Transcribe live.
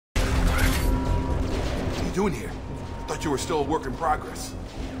you doing here? I thought you were still a work in progress.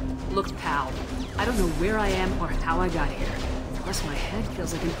 Look, pal, I don't know where I am or how I got here. Plus, my head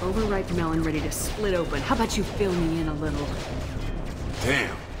feels like an overripe melon ready to split open. How about you fill me in a little?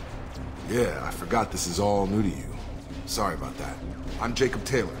 Damn. Yeah, I forgot this is all new to you. Sorry about that. I'm Jacob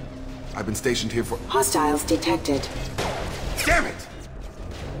Taylor. I've been stationed here for— Hostiles detected. Damn it!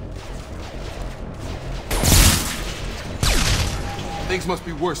 Things must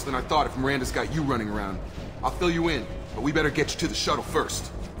be worse than I thought if Miranda's got you running around. I'll fill you in, but we better get you to the shuttle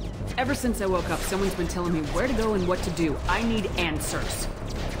first. Ever since I woke up, someone's been telling me where to go and what to do. I need answers.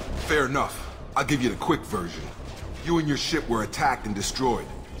 Fair enough. I'll give you the quick version. You and your ship were attacked and destroyed.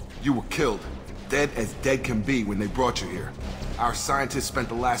 You were killed. Dead as dead can be when they brought you here. Our scientists spent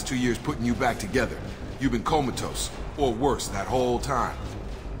the last 2 years putting you back together. You've been comatose, or worse, that whole time.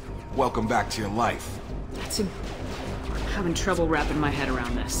 Welcome back to your life. I'm having trouble wrapping my head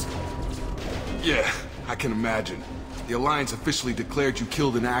around this. Yeah, I can imagine. The Alliance officially declared you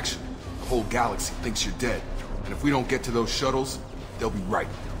killed in action. The whole galaxy thinks you're dead. And if we don't get to those shuttles, they'll be right.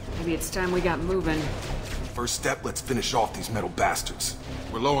 Maybe it's time we got moving. First step, let's finish off these metal bastards.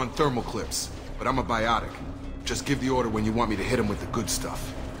 We're low on thermal clips, but I'm a biotic. Just give the order when you want me to hit them with the good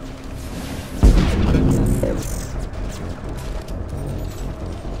stuff.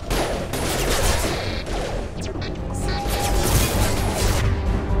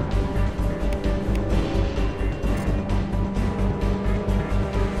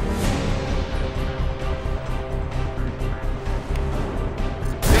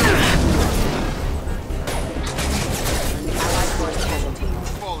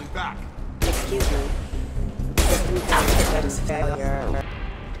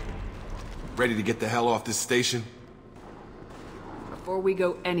 Ready to get the hell off this station? Before we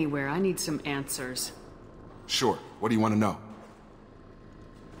go anywhere, I need some answers. Sure. What do you want to know?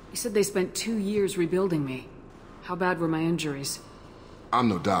 You said they spent 2 years rebuilding me. How bad were my injuries? I'm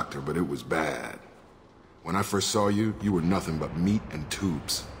no doctor, but it was bad. When I first saw you, you were nothing but meat and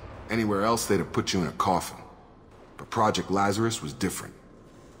tubes. Anywhere else, they'd have put you in a coffin. But Project Lazarus was different.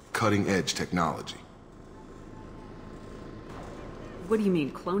 Cutting-edge technology. What do you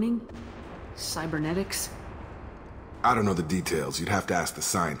mean, cloning? Cybernetics? I don't know the details. You'd have to ask the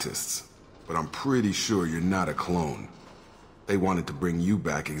scientists. But I'm pretty sure you're not a clone. They wanted to bring you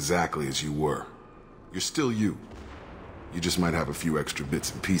back exactly as you were. You're still you. You just might have a few extra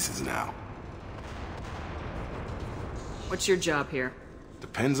bits and pieces now. What's your job here?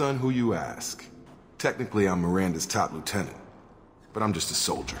 Depends on who you ask. Technically, I'm Miranda's top lieutenant. But I'm just a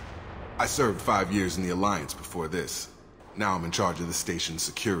soldier. I served 5 years in the Alliance before this. Now I'm in charge of the station's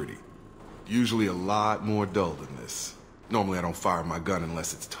security. Usually a lot more dull than this. Normally I don't fire my gun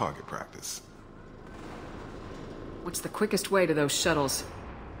unless it's target practice. What's the quickest way to those shuttles?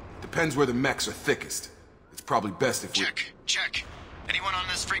 Depends where the mechs are thickest. It's probably best if we— Check. Anyone on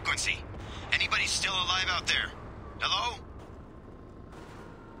this frequency? Anybody still alive out there? Hello?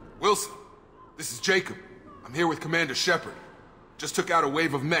 Wilson, this is Jacob. I'm here with Commander Shepard. Just took out a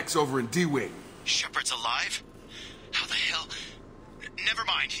wave of mechs over in D-Wing. Shepard's alive? How the hell? Never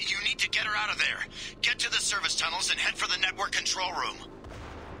mind. You need to get her out of there. Get to the service tunnels and head for the network control room.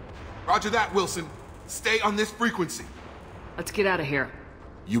 Roger that, Wilson. Stay on this frequency. Let's get out of here.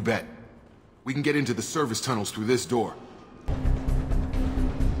 You bet. We can get into the service tunnels through this door.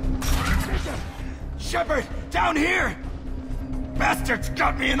 Shepard! Down here! Bastards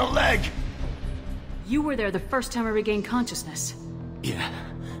got me in the leg! You were there the first time I regained consciousness. Yeah,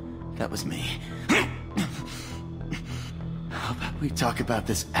 that was me. How about we talk about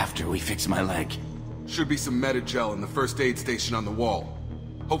this after we fix my leg? Should be some meta-gel in the first aid station on the wall.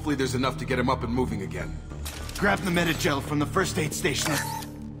 Hopefully there's enough to get him up and moving again. Grab the meta-gel from the first aid station.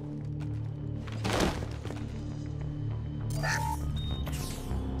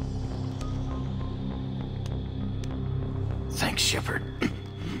 Thanks, Shepard.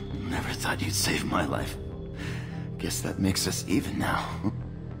 Never thought you'd save my life. Guess that makes us even now.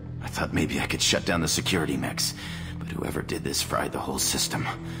 I thought maybe I could shut down the security mechs, but whoever did this fried the whole system.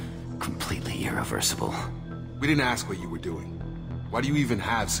 Completely irreversible. We didn't ask what you were doing. Why do you even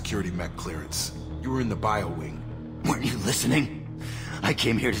have security mech clearance? You were in the bio wing. Weren't you listening? I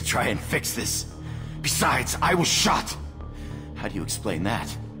came here to try and fix this. Besides, I was shot. How do you explain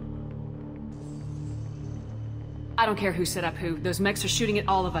that? I don't care who set up who. Those mechs are shooting at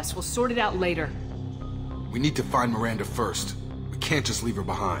all of us. We'll sort it out later. We need to find Miranda first. We can't just leave her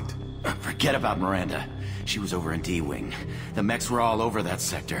behind. Forget about Miranda. She was over in D-Wing. The mechs were all over that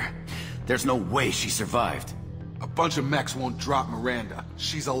sector. There's no way she survived. A bunch of mechs won't drop Miranda.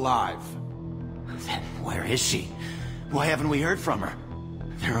 She's alive. Then where is she? Why haven't we heard from her?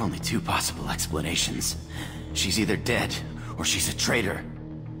 There are only two possible explanations. She's either dead, or she's a traitor.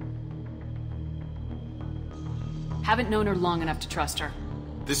 Haven't known her long enough to trust her.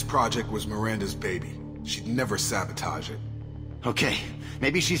 This project was Miranda's baby. She'd never sabotage it. Okay,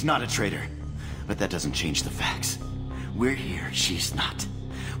 maybe she's not a traitor. But that doesn't change the facts. We're here, she's not.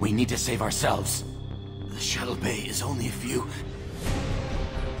 We need to save ourselves. The shuttle bay is only a few...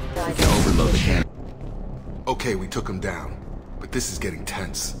 We can overload the cannon. Okay, we took him down. But this is getting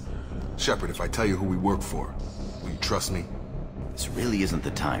tense. Shepard, if I tell you who we work for, will you trust me? This really isn't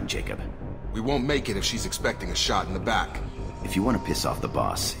the time, Jacob. We won't make it if she's expecting a shot in the back. If you want to piss off the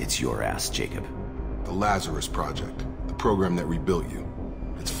boss, it's your ass, Jacob. The Lazarus Project, the program that rebuilt you.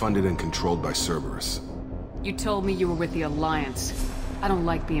 It's funded and controlled by Cerberus. You told me you were with the Alliance. I don't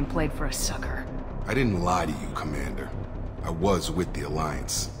like being played for a sucker. I didn't lie to you, Commander. I was with the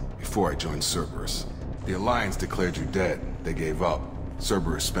Alliance, before I joined Cerberus. The Alliance declared you dead. They gave up.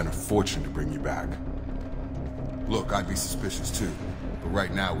 Cerberus spent a fortune to bring you back. Look, I'd be suspicious too, but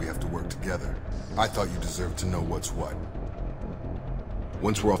right now we have to work together. I thought you deserved to know what's what.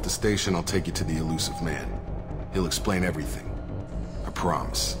 Once we're off the station, I'll take you to the elusive man. He'll explain everything. I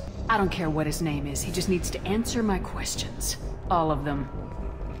promise. I don't care what his name is, he just needs to answer my questions. All of them.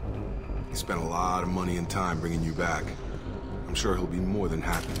 He spent a lot of money and time bringing you back. I'm sure he'll be more than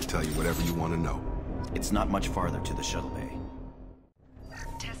happy to tell you whatever you want to know. It's not much farther to the shuttle bay.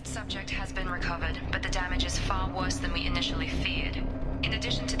 Test subject has been recovered, but the damage is far worse than we initially feared. In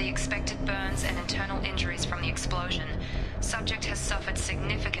addition to the expected burns and internal injuries from the explosion, subject has suffered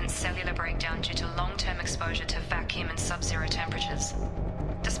significant cellular breakdown due to long-term exposure to vacuum and sub-zero temperatures.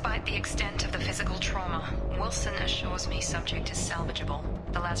 Despite the extent of the physical trauma, Wilson assures me subject is salvageable.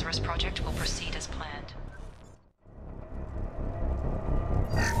 The Lazarus project will proceed as planned.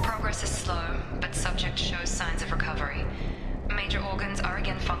 Progress is slow, but subject shows signs of recovery. Major organs are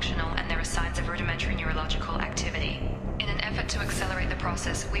again functional, and there are signs of rudimentary neurological activity. In an effort to accelerate the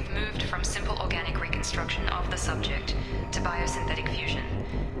process, we've moved from simple organic reconstruction of the subject to biosynthetic fusion.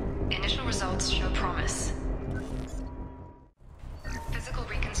 Initial results show promise. Physical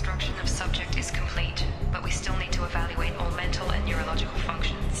reconstruction of subject is complete, but we still need to evaluate all mental and neurological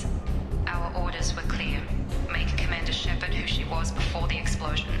functions. Our orders were clear. Make Commander Shepard who she was before the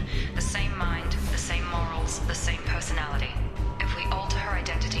explosion. The same mind, the same morals, the same personality. If we alter her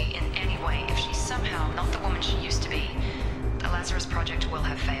identity in any way, if she's somehow not the woman she used to be, the Lazarus Project will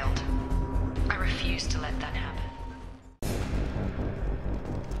have failed. I refuse to let that happen.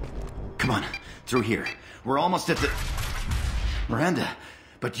 Come on, through here. We're almost at the... Miranda,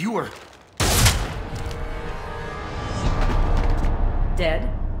 but you were... Dead?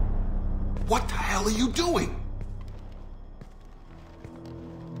 What the hell are you doing?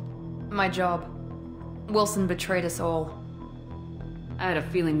 My job. Wilson betrayed us all. I had a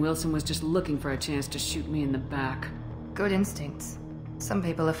feeling Wilson was just looking for a chance to shoot me in the back. Good instincts. Some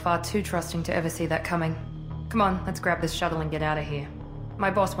people are far too trusting to ever see that coming. Come on, let's grab this shuttle and get out of here.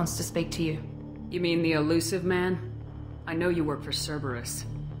 My boss wants to speak to you. You mean the elusive man? I know you work for Cerberus.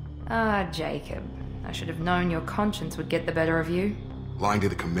 Ah, Jacob. I should have known your conscience would get the better of you. Lying to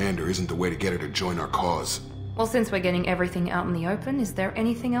the commander isn't the way to get her to join our cause. Well, since we're getting everything out in the open, is there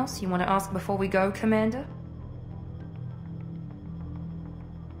anything else you want to ask before we go, Commander?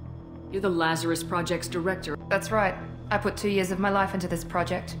 You're the Lazarus Project's director. That's right. I put 2 years of my life into this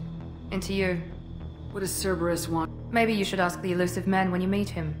project. Into you. What does Cerberus want? Maybe you should ask the elusive man when you meet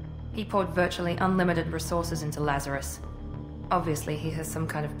him. He poured virtually unlimited resources into Lazarus. Obviously, he has some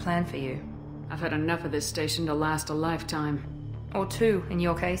kind of plan for you. I've had enough of this station to last a lifetime. Or 2, in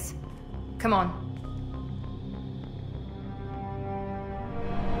your case. Come on.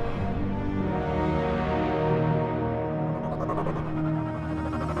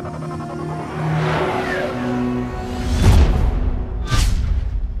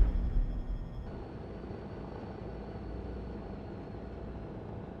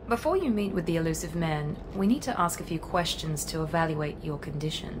 Before you meet with the elusive man, we need to ask a few questions to evaluate your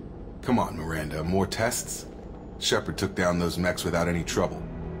condition. Come on, Miranda, more tests? Shepard took down those mechs without any trouble.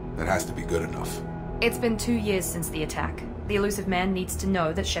 That has to be good enough. It's been 2 years since the attack. The elusive man needs to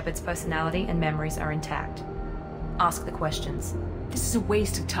know that Shepard's personality and memories are intact. Ask the questions. This is a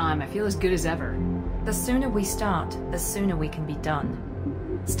waste of time. I feel as good as ever. The sooner we start, the sooner we can be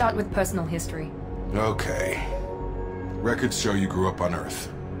done. Start with personal history. Okay. Records show you grew up on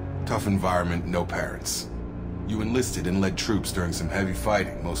Earth. Tough environment, no parents. You enlisted and led troops during some heavy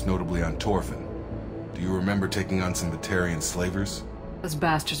fighting, most notably on Torfin. Do you remember taking on some Batarian slavers? Those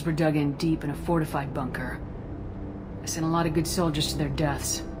bastards were dug in deep in a fortified bunker. I sent a lot of good soldiers to their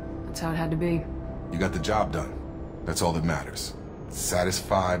deaths. That's how it had to be. You got the job done. That's all that matters.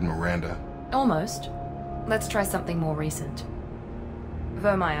 Satisfied, Miranda? Almost. Let's try something more recent.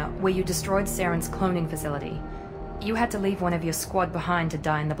 Vermeer, where you destroyed Saren's cloning facility, you had to leave one of your squad behind to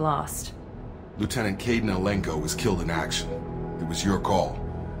die in the blast. Lieutenant Caden Alenko was killed in action. It was your call.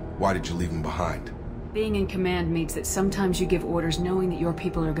 Why did you leave him behind? Being in command means that sometimes you give orders knowing that your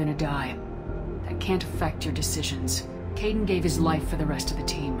people are gonna die. That can't affect your decisions. Caden gave his life for the rest of the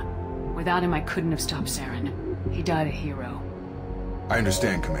team. Without him, I couldn't have stopped Saren. He died a hero. I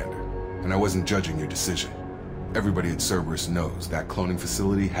understand, Commander, and I wasn't judging your decision. Everybody at Cerberus knows that cloning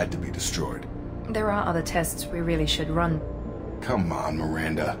facility had to be destroyed. There are other tests we really should run. Come on,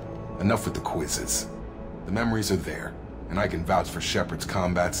 Miranda. Enough with the quizzes. The memories are there, and I can vouch for Shepard's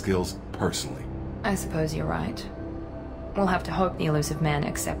combat skills personally. I suppose you're right. We'll have to hope the elusive man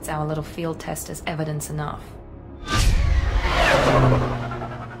accepts our little field test as evidence enough.